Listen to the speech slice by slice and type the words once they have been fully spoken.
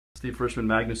Steve Frischman,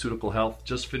 Magnesphere Health.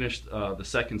 Just finished the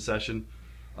second session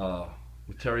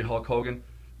with Terry Hulk Hogan.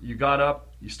 You got up,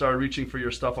 you started reaching for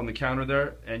your stuff on the counter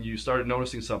there, and you started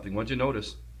noticing something. What'd you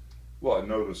notice? Well, I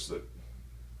noticed that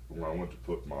when I went to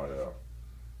put my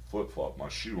flip-flop, my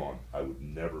shoe on, I would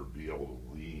never be able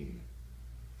to lean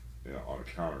on a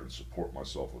counter and support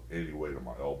myself with any weight on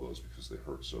my elbows because they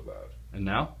hurt so bad. And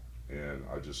now? And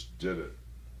I just did it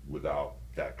without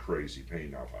that crazy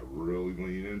pain. Now, if I really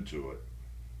lean into it,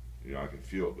 I can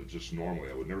feel it, but just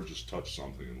normally, I would never just touch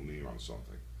something and lean on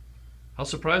something. How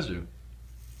surprised are you?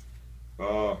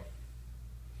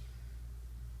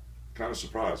 Kind of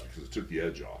surprised because it took the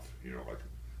edge off. Like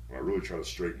when I really try to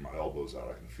straighten my elbows out,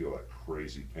 I can feel that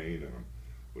crazy pain in them,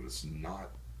 but it's not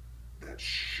that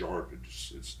sharp. It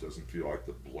doesn't feel like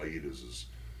the blade is as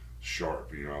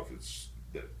sharp. If it's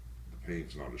that the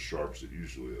pain's not as sharp as it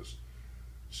usually is.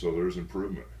 So there's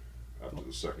improvement after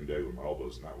the second day with my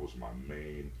elbows, and that was my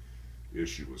main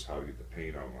issue, was how to get the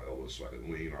pain out of my elbows so I could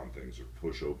lean on things or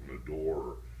push open a door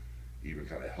or even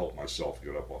kind of help myself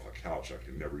get up off a couch. I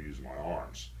can never use my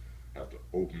arms. I have to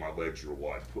open my legs real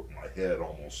wide, put my head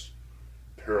almost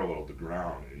parallel to the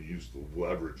ground, and use the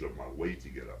leverage of my weight to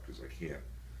get up because I can't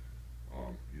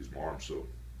use my arms. So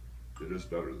it is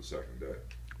better the second day.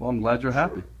 Well, I'm glad you're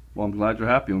happy. Well, I'm glad you're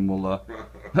happy, and we'll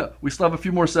we still have a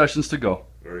few more sessions to go.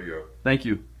 There you go. Thank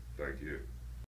you. Thank you.